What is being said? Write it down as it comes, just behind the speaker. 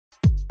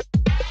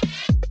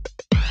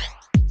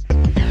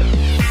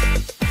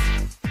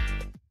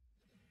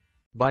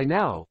By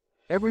now,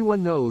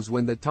 everyone knows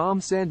when the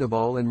Tom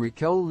Sandoval and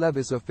Raquel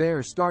Leviss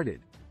affair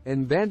started,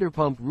 and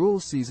Vanderpump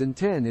Rules Season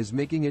 10 is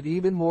making it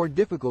even more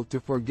difficult to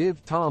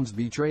forgive Tom's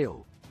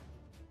betrayal.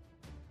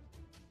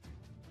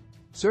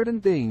 Certain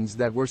things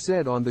that were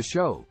said on the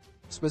show,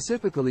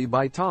 specifically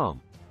by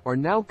Tom, are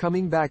now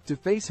coming back to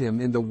face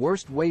him in the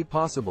worst way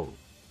possible.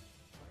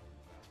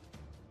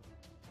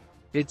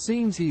 It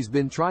seems he's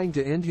been trying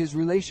to end his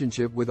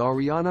relationship with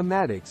Ariana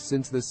Madix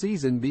since the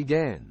season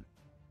began.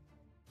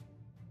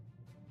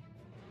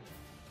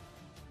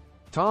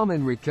 Tom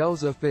and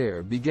Raquel's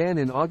affair began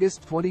in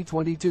August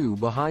 2022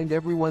 behind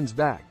everyone's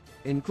back,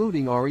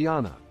 including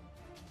Ariana.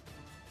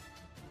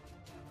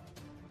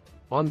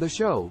 On the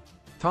show,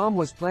 Tom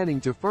was planning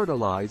to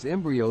fertilize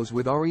embryos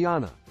with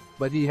Ariana,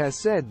 but he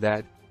has said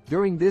that,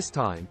 during this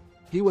time,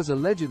 he was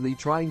allegedly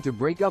trying to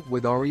break up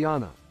with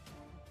Ariana.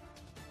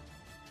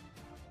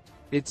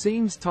 It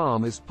seems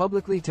Tom is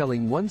publicly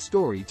telling one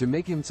story to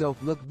make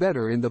himself look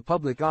better in the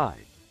public eye,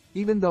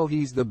 even though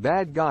he's the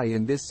bad guy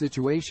in this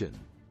situation.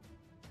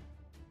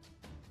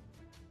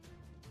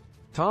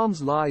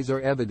 Tom's lies are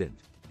evident,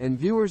 and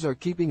viewers are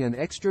keeping an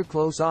extra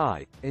close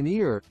eye and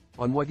ear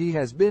on what he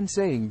has been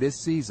saying this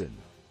season.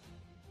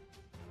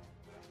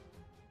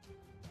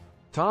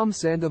 Tom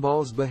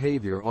Sandoval's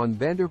behavior on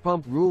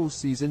Vanderpump Rules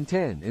Season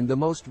 10. In the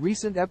most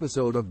recent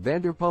episode of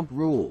Vanderpump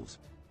Rules,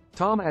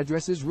 Tom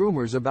addresses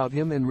rumors about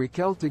him and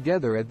Raquel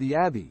together at the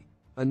Abbey,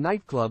 a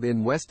nightclub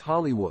in West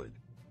Hollywood.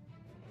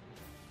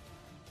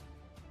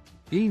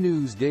 E!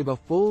 News gave a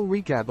full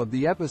recap of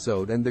the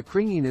episode and the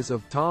cringiness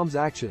of Tom's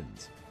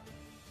actions.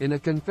 In a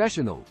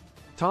confessional,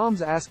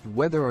 Tom's asked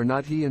whether or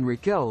not he and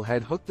Raquel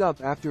had hooked up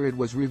after it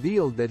was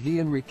revealed that he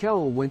and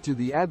Raquel went to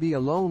the Abbey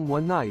alone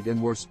one night and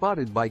were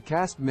spotted by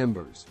cast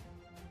members.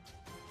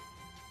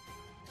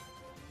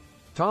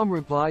 Tom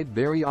replied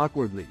very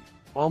awkwardly,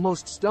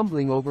 almost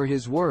stumbling over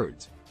his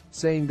words,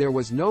 saying there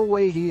was no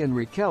way he and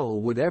Raquel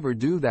would ever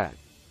do that.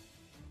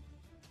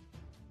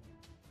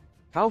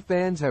 How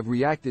fans have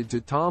reacted to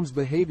Tom's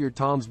behavior.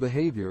 Tom's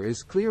behavior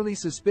is clearly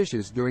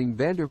suspicious during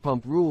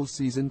Vanderpump Rules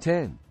Season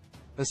 10.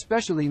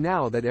 Especially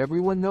now that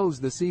everyone knows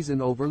the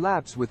season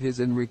overlaps with his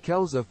and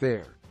Raquel's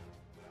affair.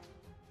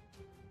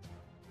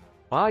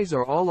 Eyes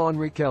are all on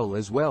Raquel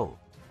as well,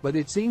 but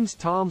it seems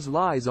Tom's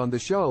lies on the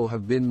show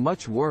have been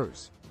much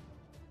worse.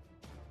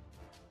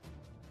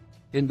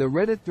 In the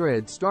Reddit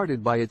thread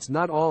started by It's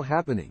Not All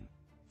Happening,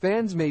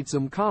 fans made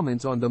some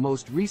comments on the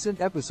most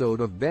recent episode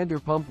of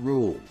Vanderpump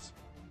Rules.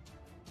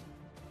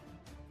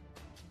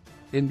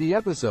 In the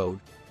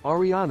episode,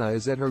 Ariana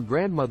is at her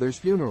grandmother's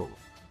funeral,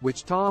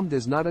 which Tom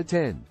does not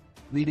attend,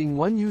 leading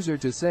one user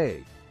to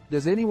say,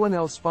 "Does anyone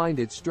else find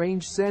it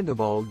strange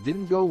Sandoval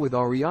didn't go with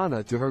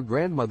Ariana to her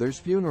grandmother's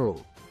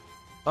funeral?"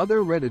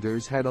 Other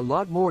Redditors had a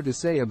lot more to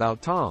say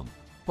about Tom,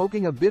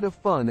 poking a bit of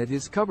fun at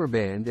his cover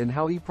band and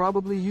how he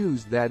probably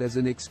used that as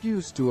an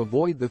excuse to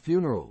avoid the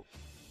funeral.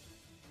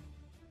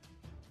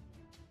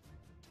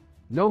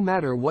 No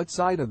matter what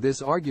side of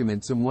this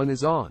argument someone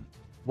is on,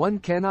 one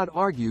cannot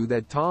argue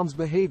that Tom's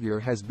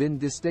behavior has been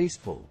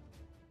distasteful.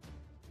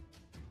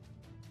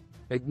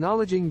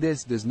 Acknowledging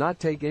this does not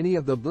take any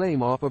of the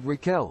blame off of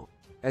Raquel,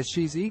 as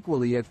she's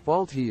equally at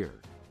fault here.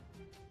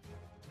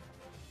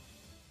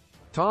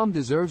 Tom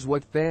deserves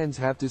what fans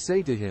have to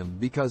say to him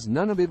because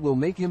none of it will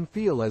make him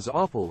feel as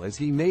awful as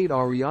he made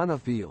Ariana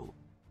feel.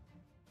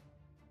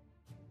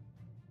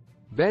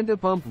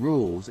 Vanderpump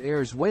Rules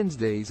airs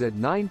Wednesdays at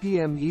 9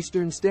 p.m.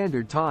 Eastern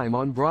Standard Time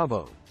on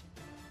Bravo.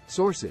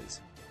 Sources: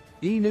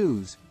 E!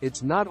 News,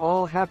 It's Not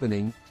All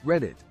Happening,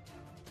 Reddit.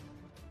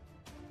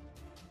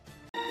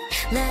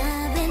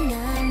 Love in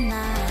the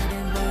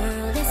modern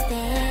world is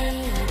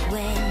fake.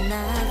 When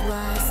love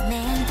was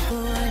meant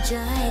for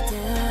joy,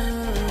 too.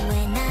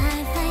 When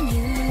I find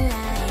you,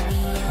 I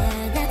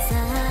realize that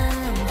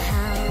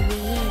somehow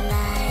we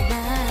lie.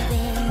 Love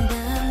in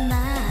the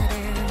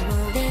modern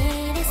world,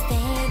 it is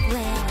fake.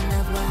 When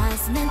love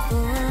was meant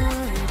for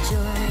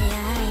joy,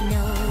 I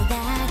know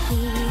that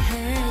he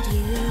hurt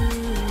you.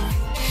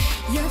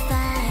 Your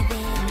 5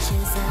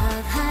 inches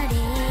of heart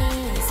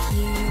is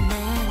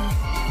human.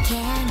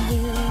 Can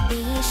you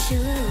be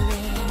sure?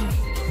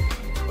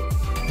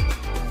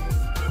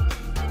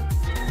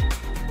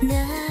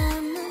 No.